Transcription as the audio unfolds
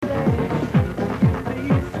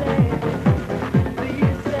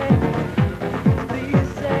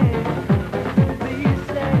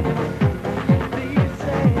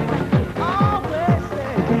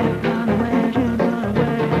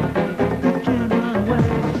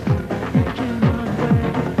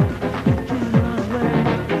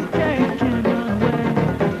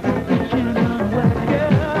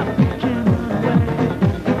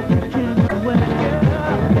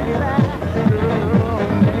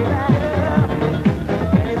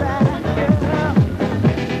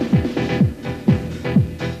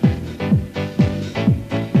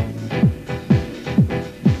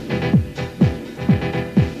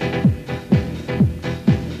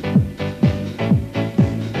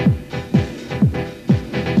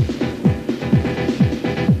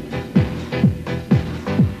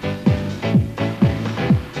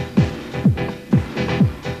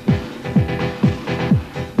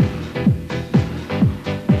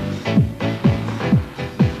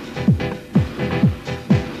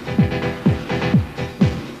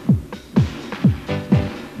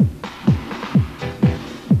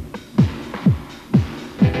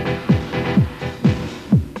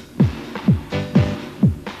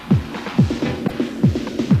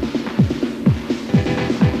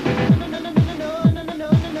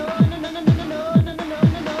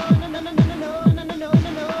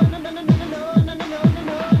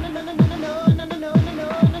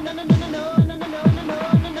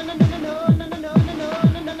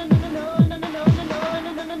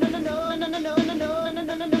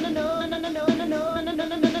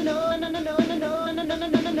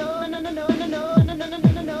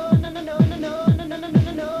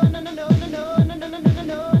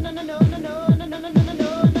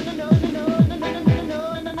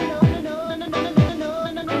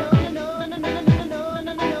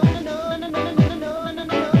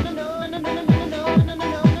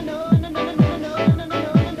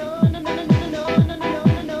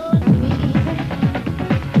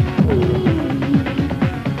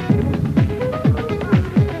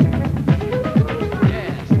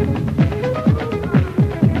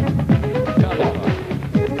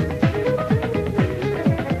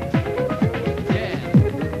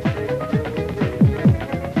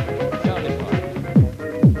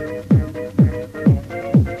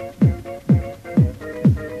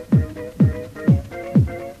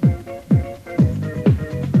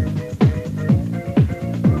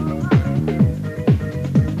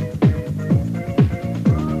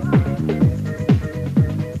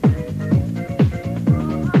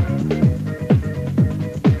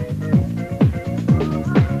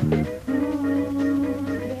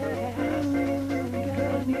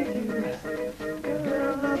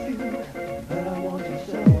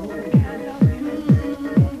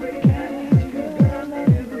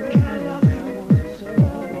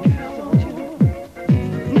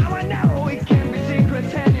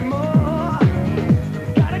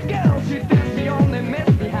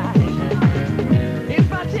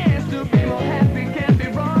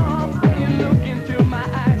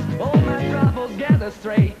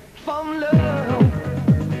straight from love.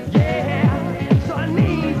 Yeah, so I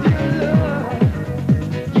need your love.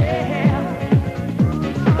 Yeah,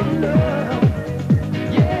 from love.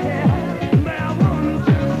 Yeah, but I want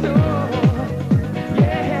you so.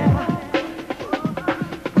 Yeah,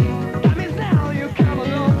 got me now, you come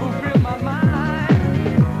along, fulfill my mind.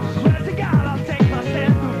 Swear to God, I'll take my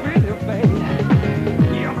stand to feel your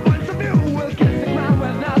fate. Your points of view will kiss the ground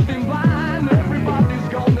when I've been blind. Everybody's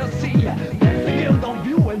gonna see that's the guilt of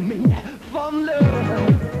you and me. From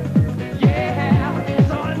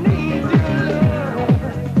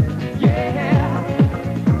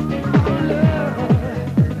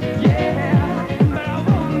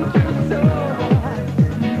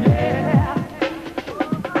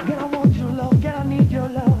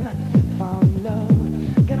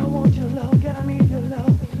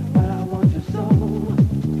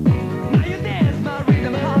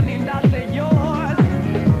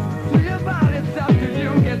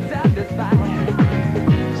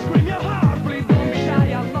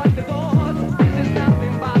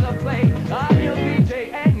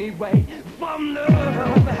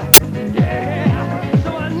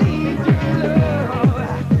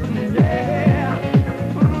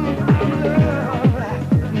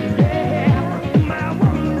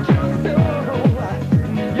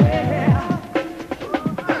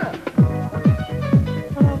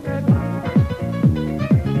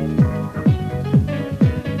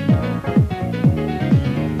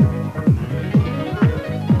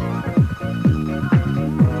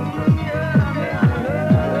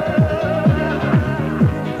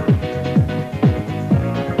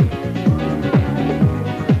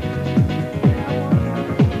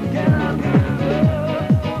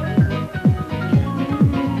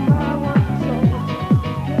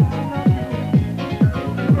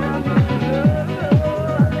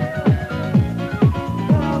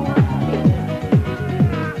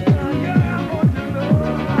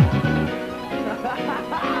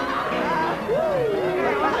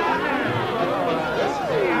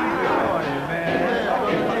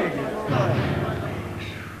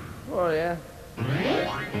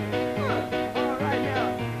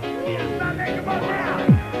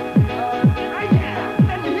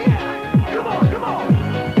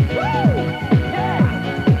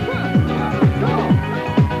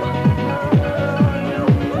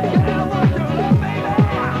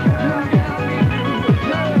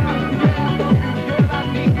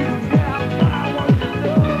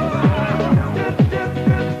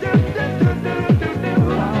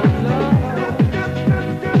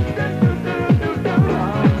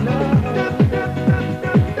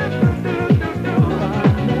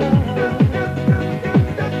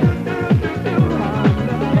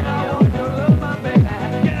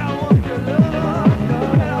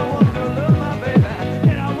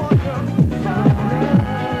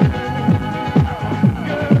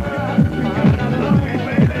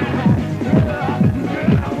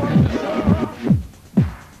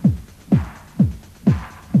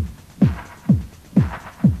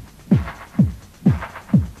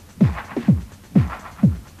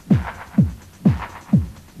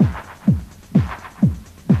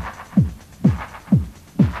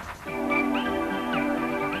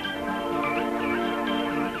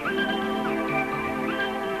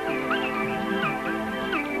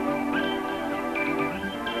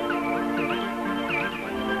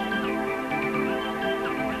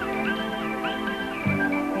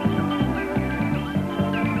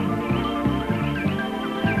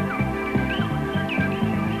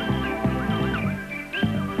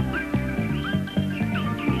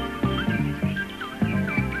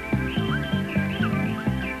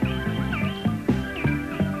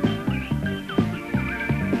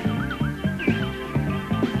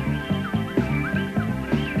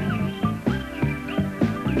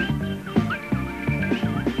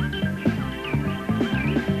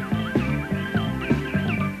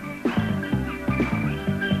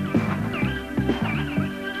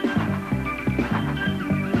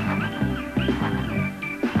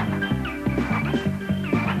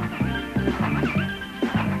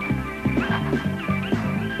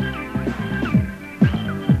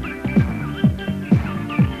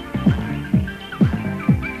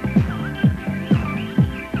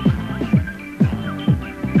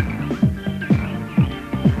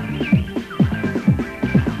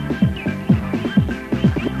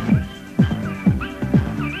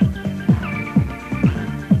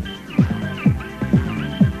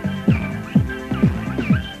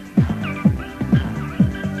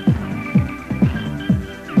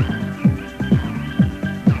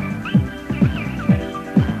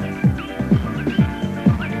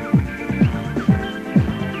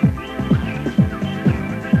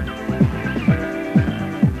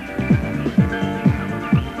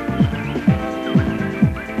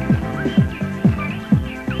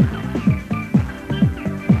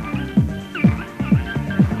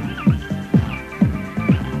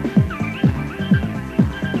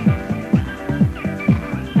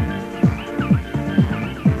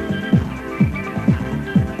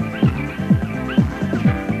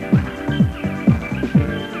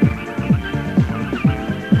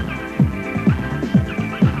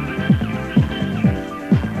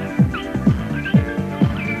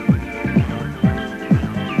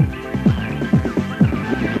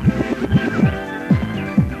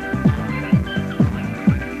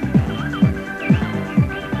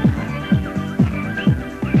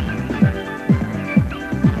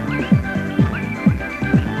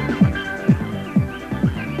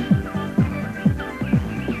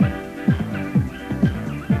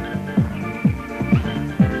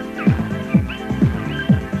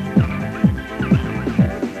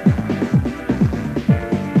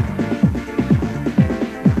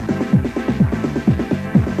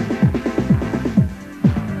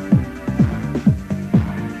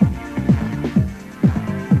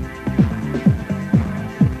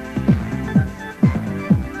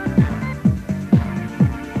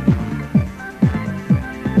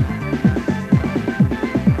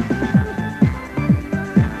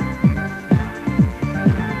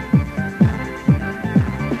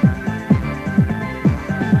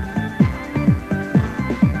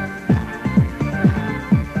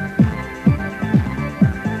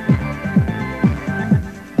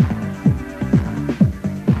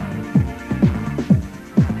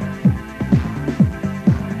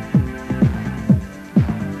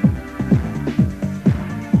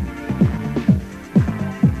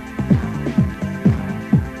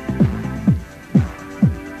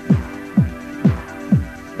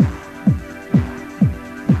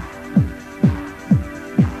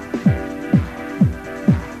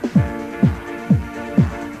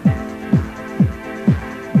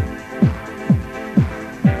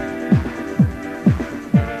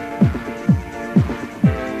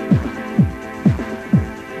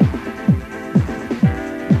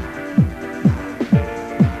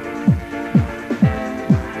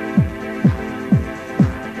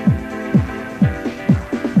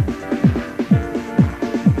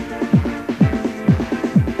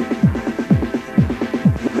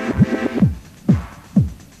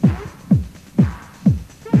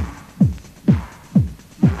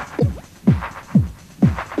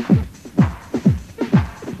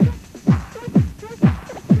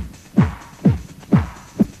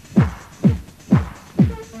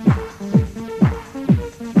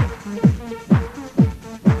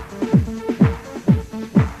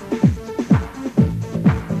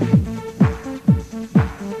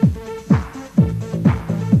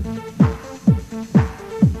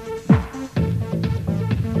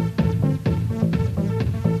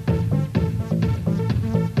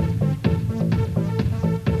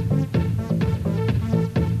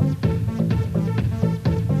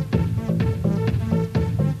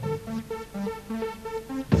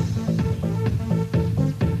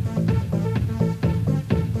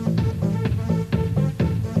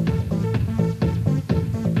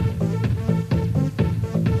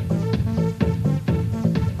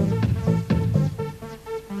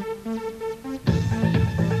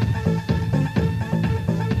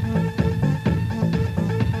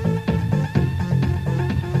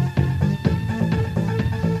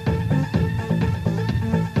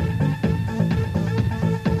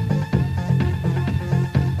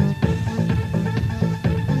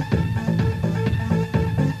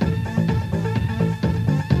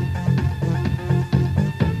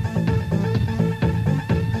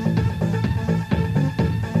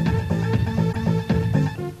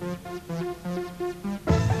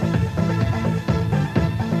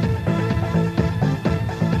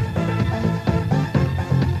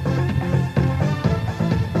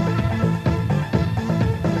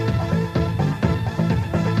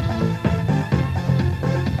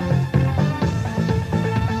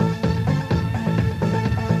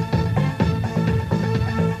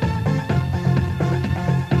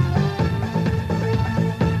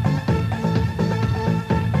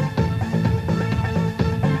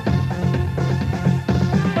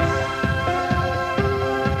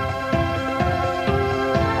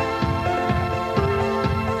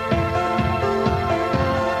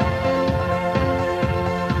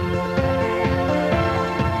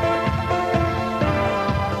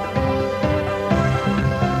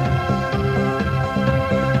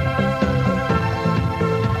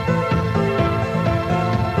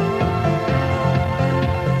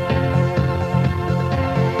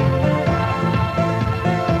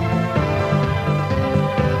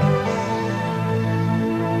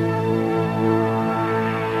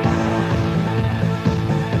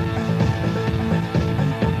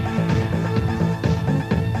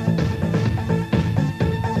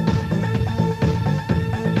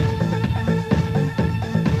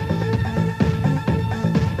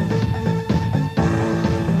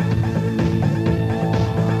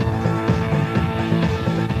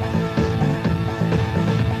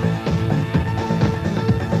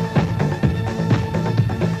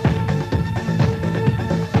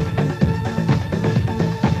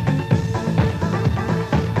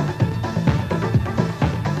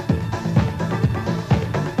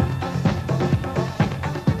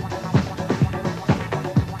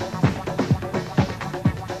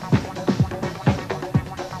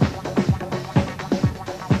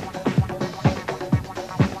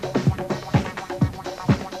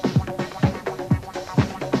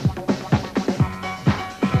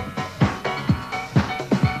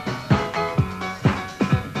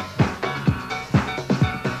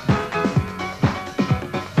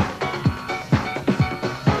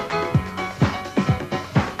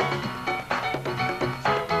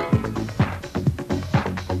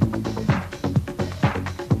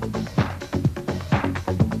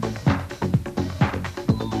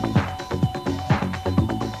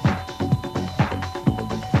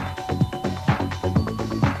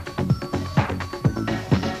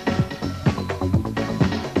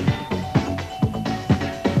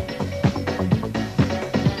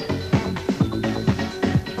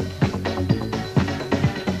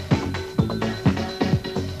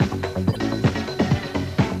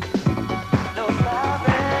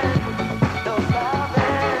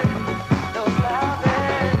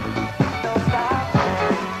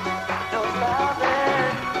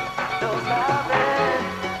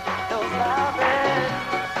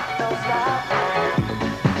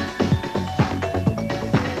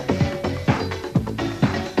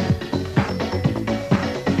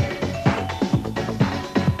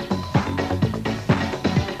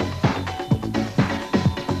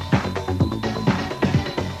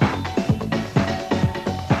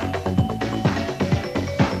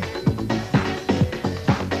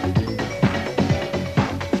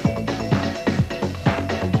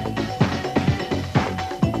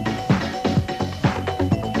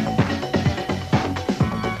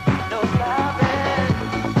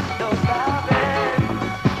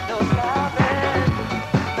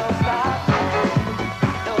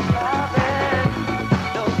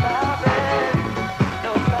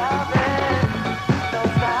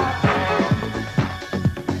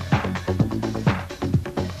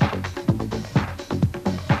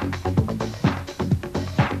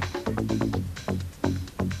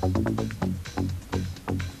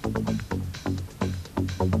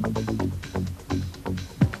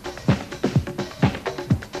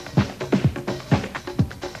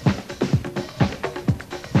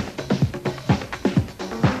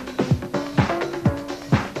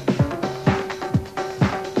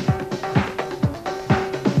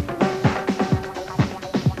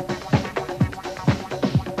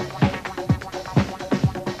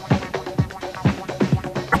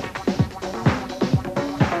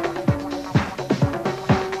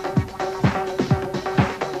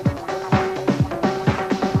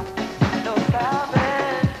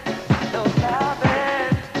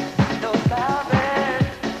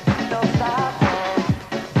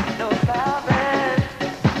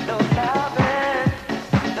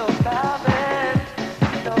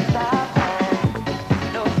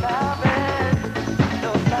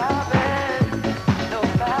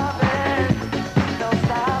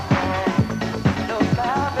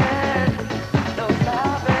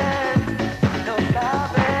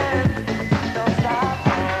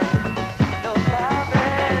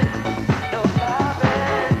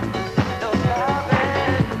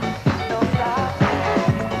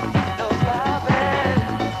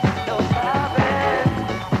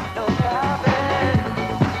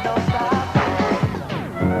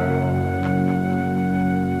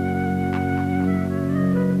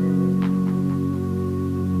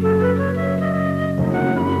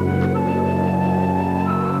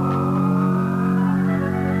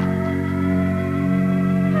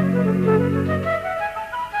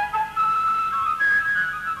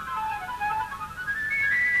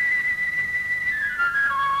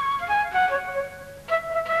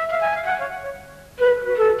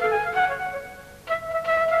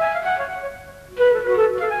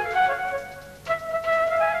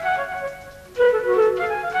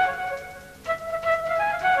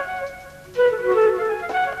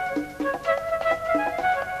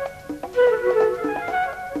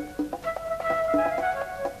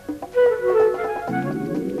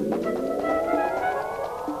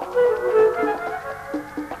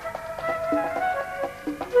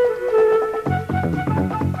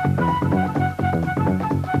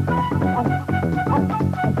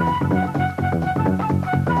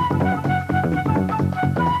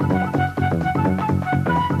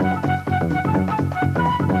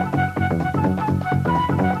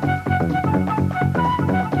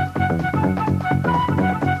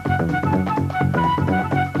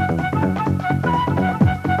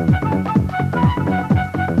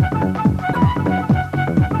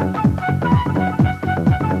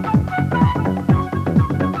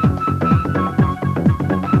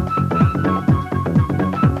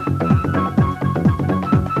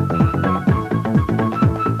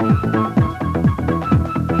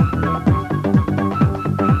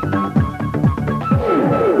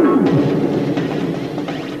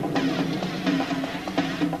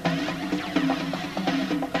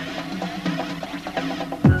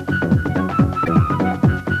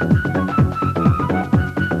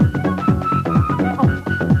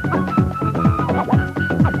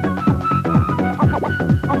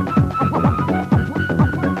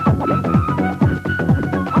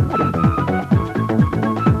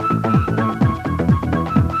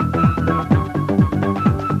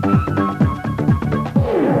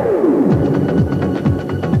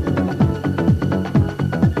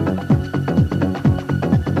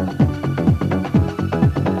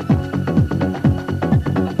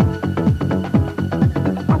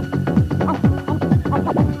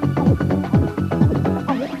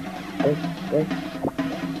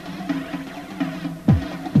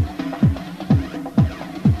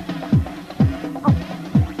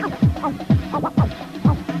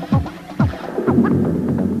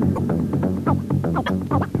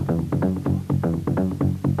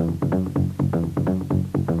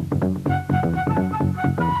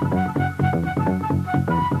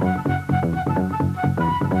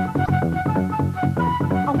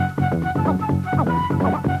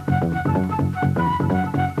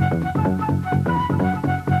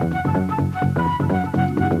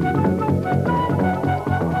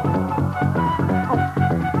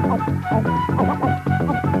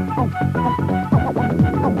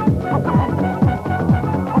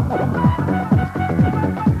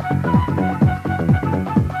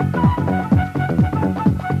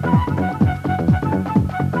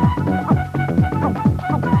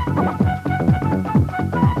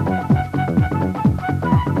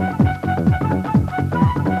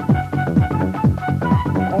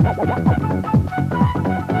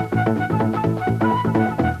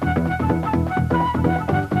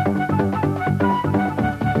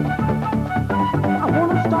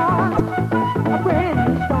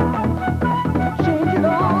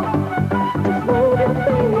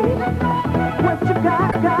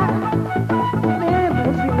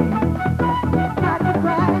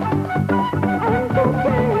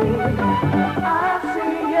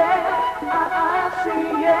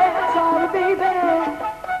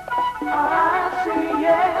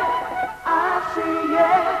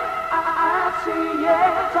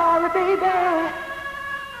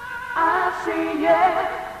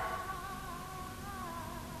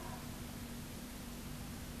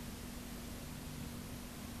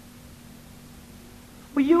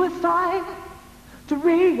Well, you it's time to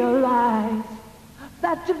realize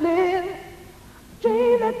that you live a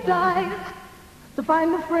dream that dies. To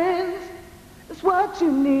find the friends is what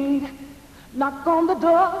you need. Knock on the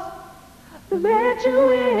doors to let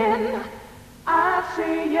you in. I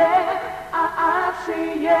see, yeah, I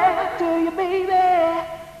see, yeah, to you, baby.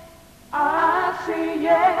 I see,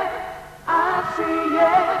 yeah, I see,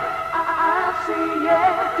 yeah, I see,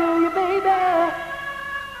 yeah, to you, baby.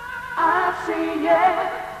 I see,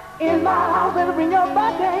 yeah. In my house, it'll bring your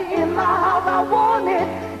body. In my house, I want it.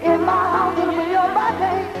 In my house, it'll bring your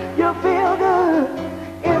body. You feel good.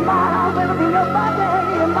 In my house, it'll bring your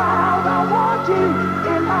body. In my house, I want you.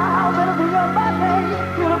 In my house, it'll bring your body.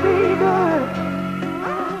 You'll be good.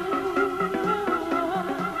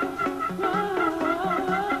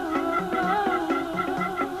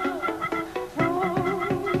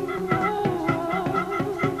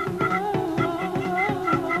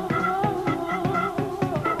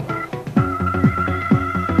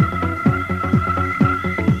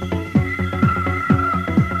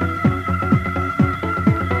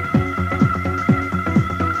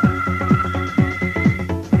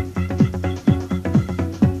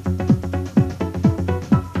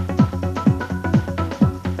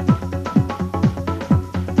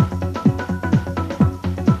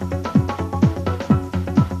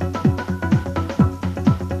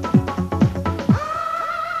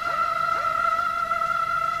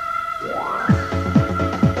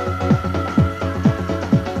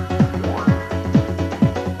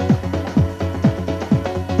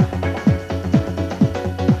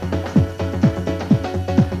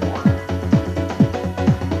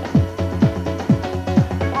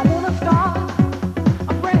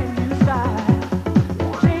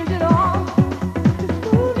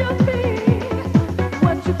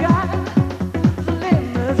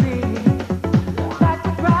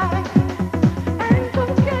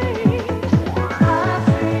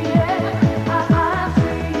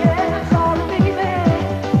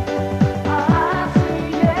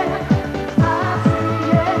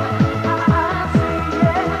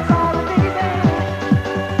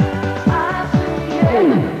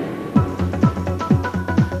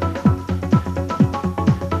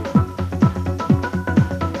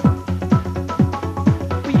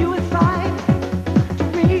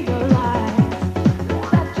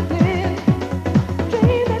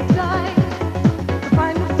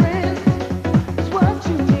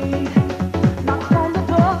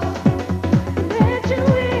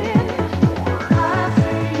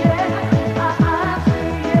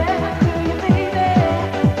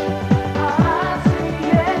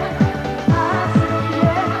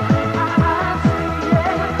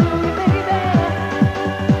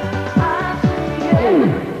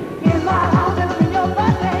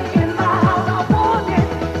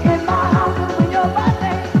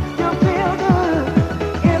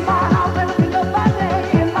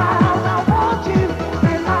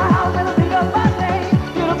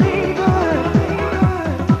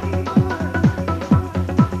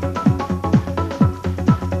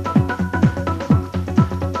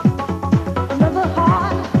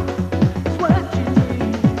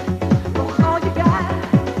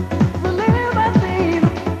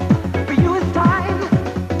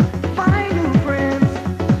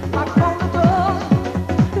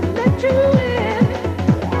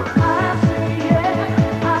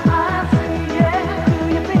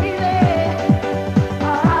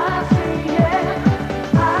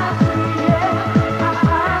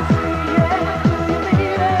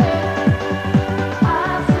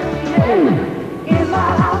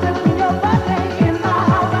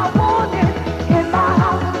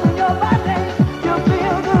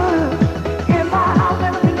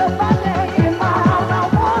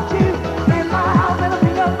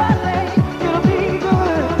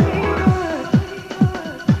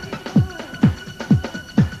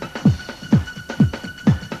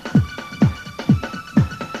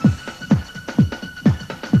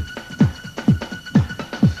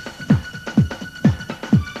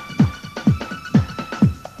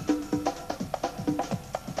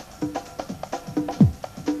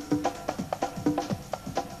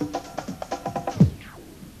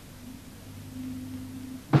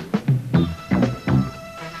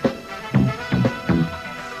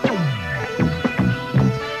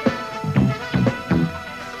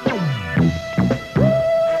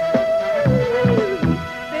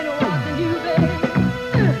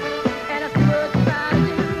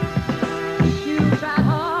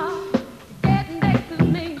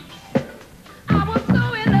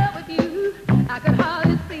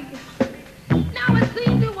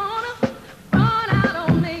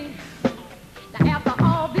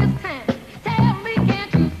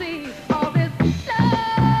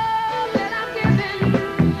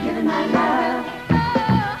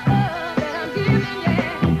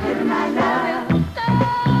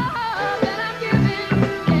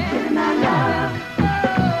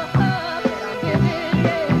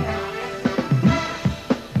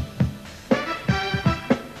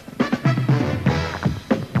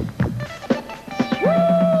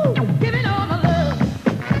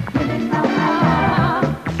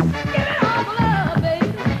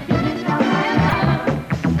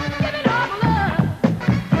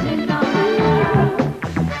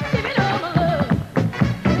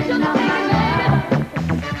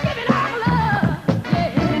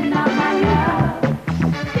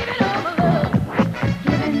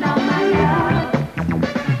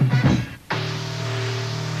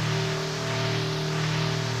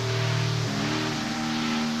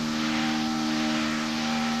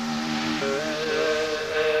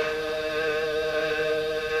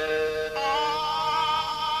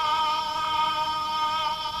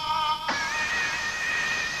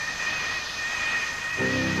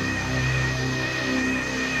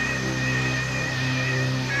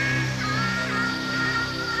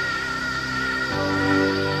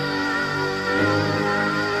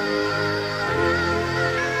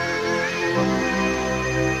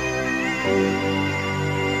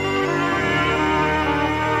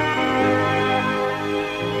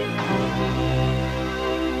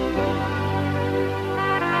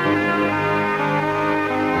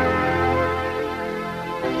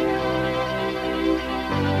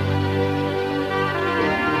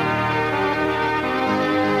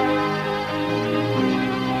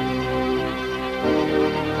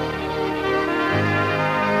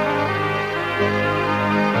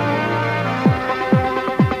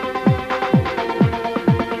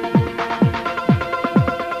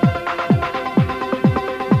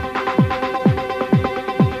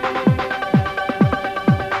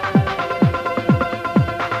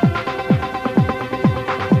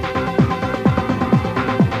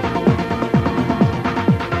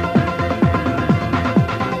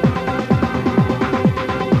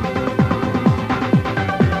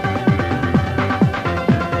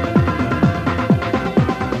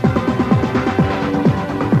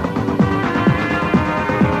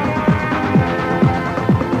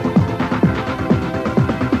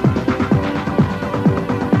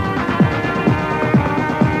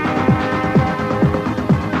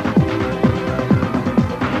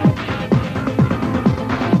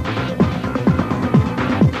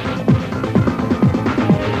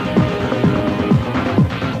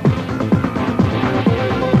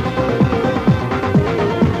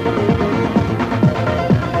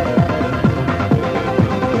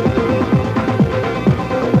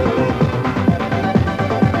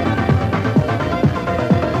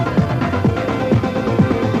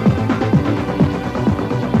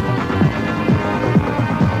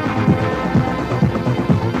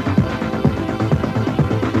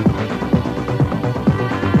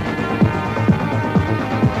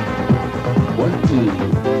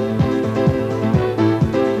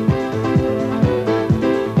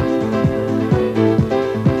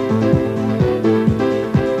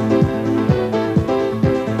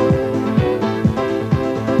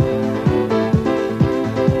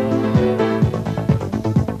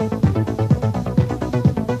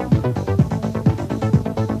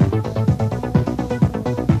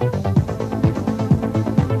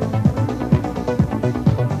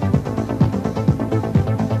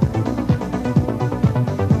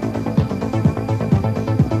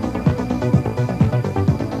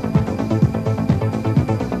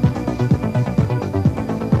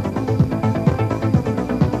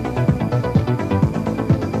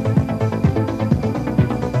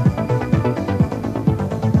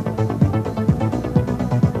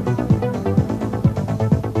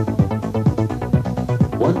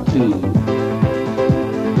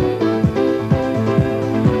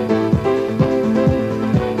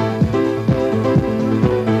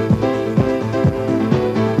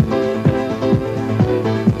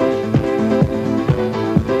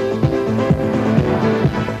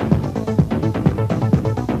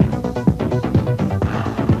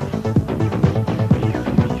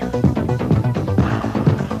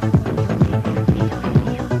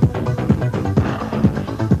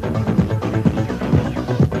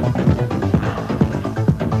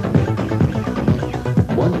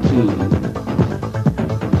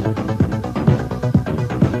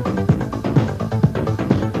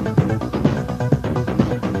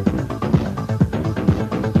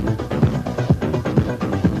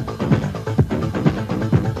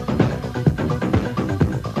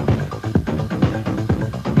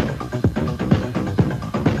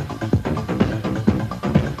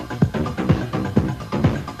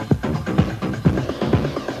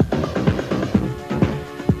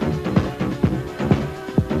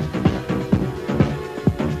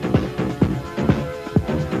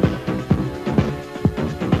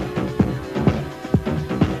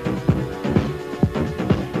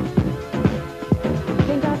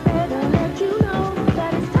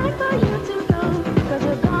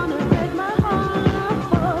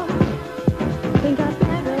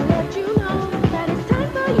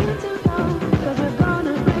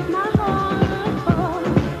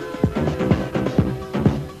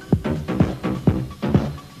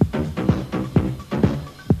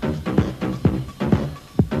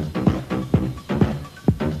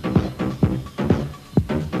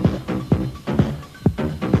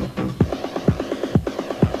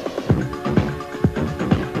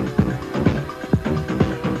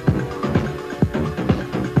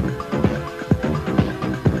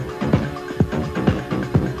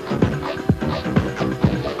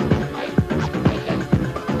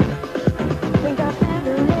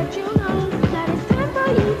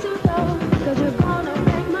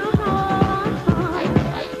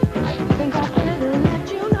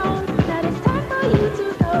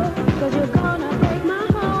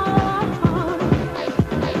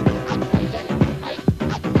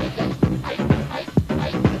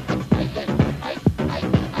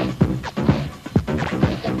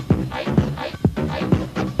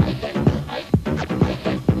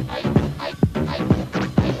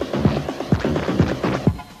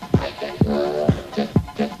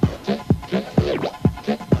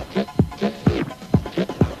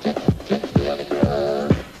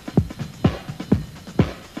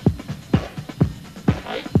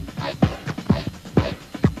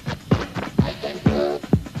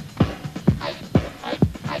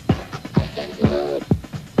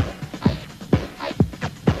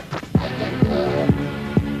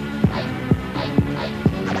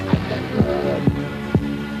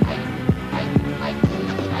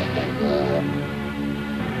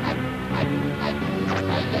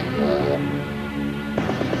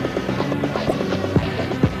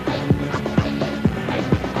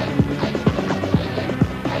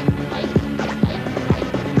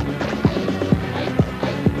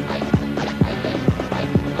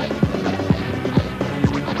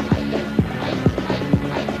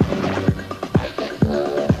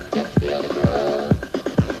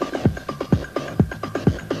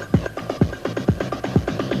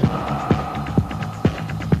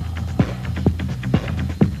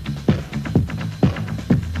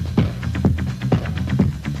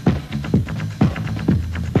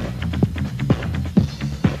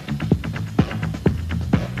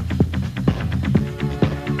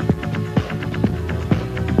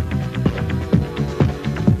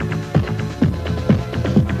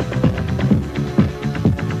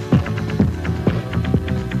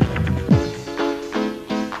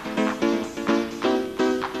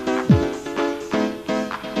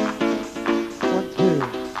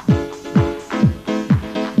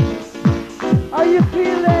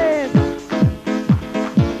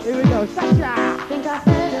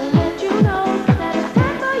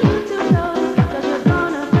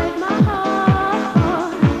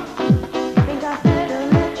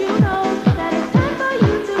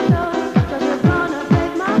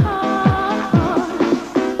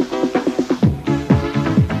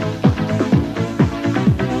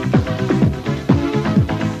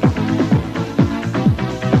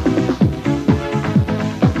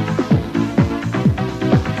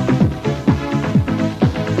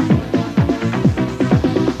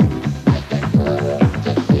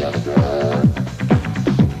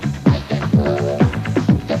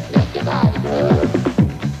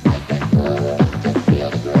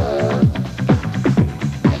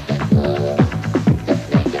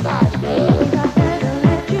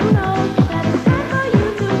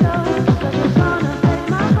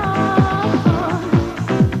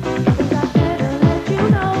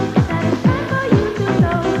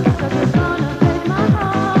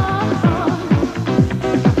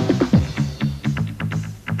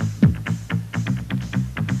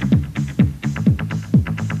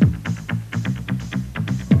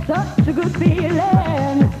 Such a good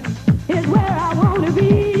feeling is where I want to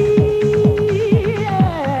be.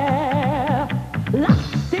 Yeah.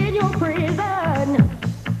 Locked in your prison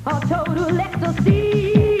of total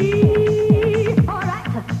ecstasy. All right.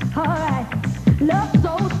 Love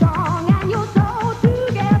so strong and you're so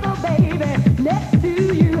together, baby. Next to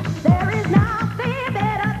you, there is nothing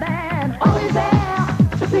better than always there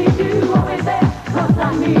to please you, always there, 'cause I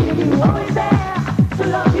need you, always there to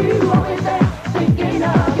love you, always there, thinking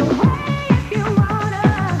of you. Hey, if you wanna,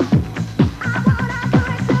 I wanna do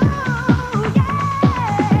it too. Yeah.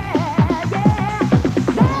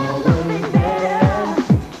 There's nothing better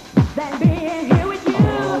than being here with you.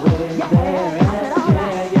 Yeah, I said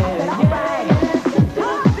alright.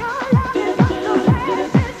 Cause your love is such a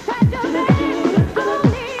precious treasure,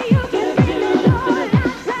 only you can bring me joy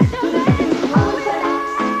and pleasure,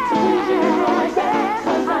 always there,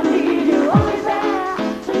 'cause I need you, always there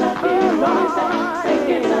to love you, always there,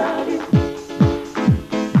 thinking of you.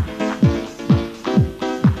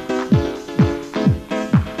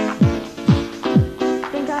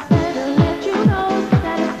 Think I better let you know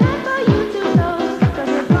that it's time for you to know, 'cause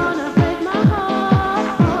you're gonna break my heart.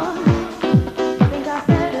 Think I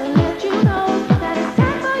better let you know that it's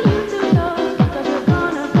time for you to know, 'cause you're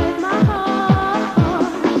gonna break my heart.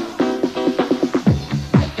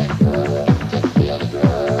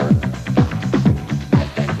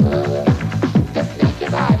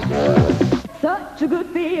 Such a good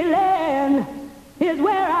feeling is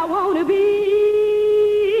where I want to be.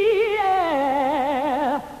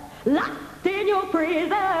 Yeah. Locked in your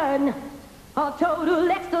prison of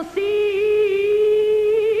total ecstasy.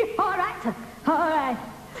 All right.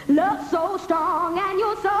 Love so strong and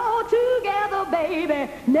you're so together, baby.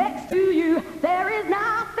 Next to you, there is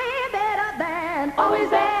nothing better than always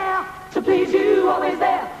there to please you, always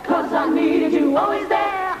there, 'cause I needed you, always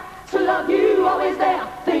there to love you, always there,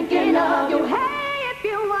 thinking of you. Hey, if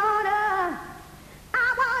you wanna, I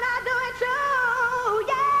wanna do it too.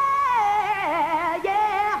 Yeah.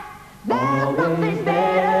 There's nothing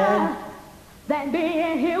better than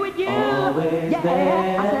being here with you. Always Yeah,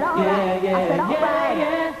 there. I said alright.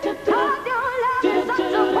 Yeah. Cause your love is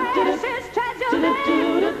such a precious treasure,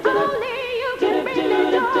 only you can bring me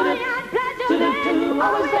joy and pleasure,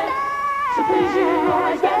 always there to please you,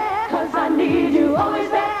 always there, 'cause I need you, always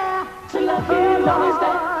there to love you, always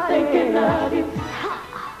there, thinking of you.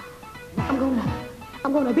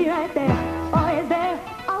 I'm gonna be right there, always there,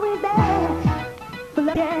 for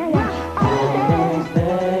love, yeah, always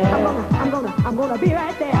there. I'm gonna be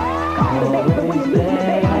right there. Call me baby when you need me,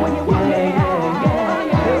 baby when you want me.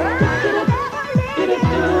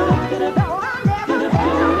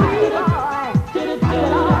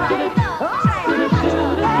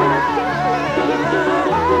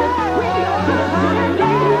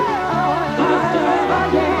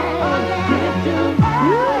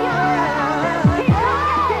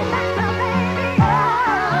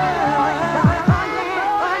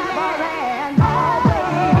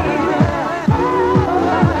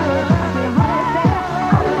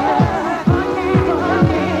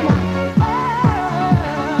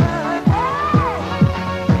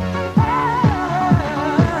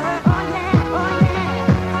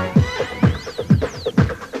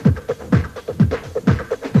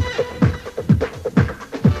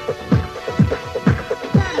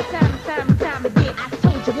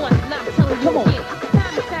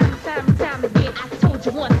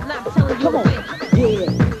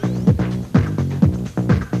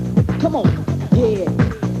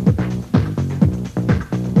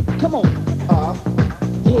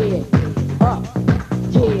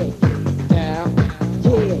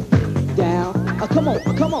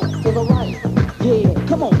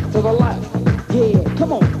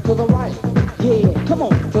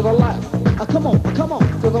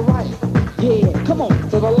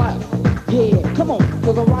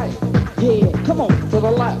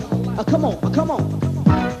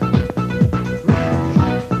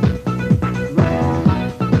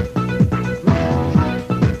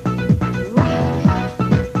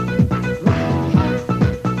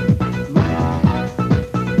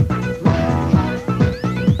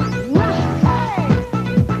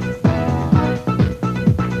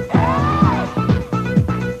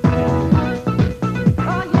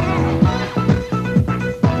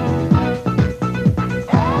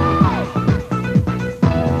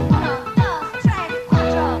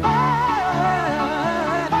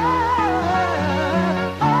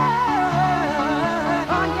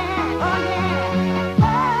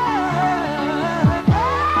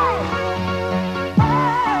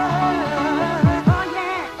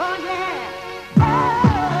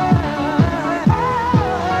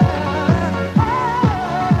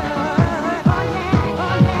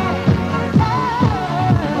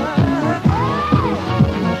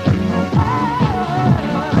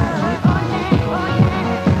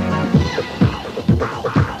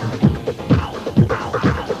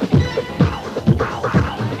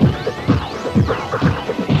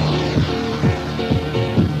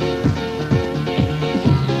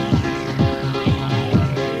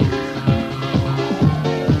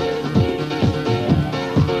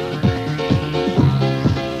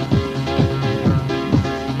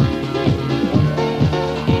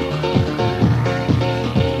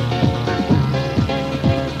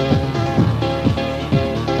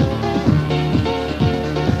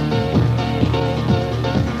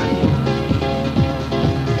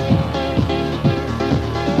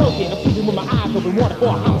 open, wanted for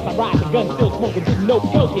a homicide, ride the gun, still smoking, didn't know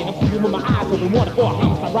guilty. And I'm sleeping with my eyes open, wanted for a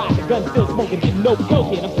homicide, ride the gun, still smoking, didn't know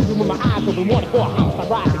guilty. And I'm sleeping with my eyes open, wanted for a homicide,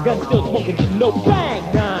 ride the gun, still smoking, didn't know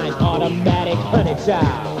bang, 9 automatic honey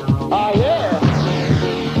child. Oh yeah.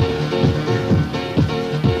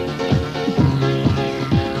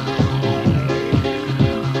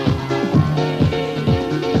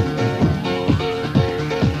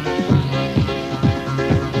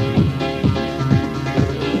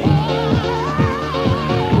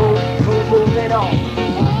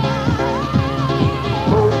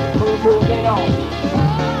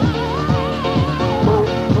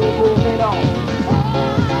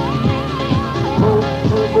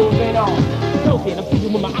 And I'm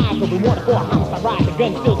sleeping with my eyes open, wanted for a homicide, ride the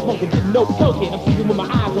gun, still smoking, didn't know guilty. And I'm sleeping with my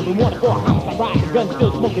eyes open, wanted for a homicide, ride the gun,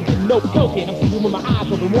 still smoking, didn't know guilty. And I'm sleeping with my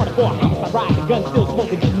eyes open, wanted for a homicide, ride the gun, still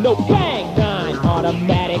smoking, didn't know bang, 9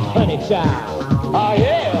 automatic honey child. Oh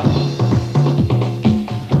yeah.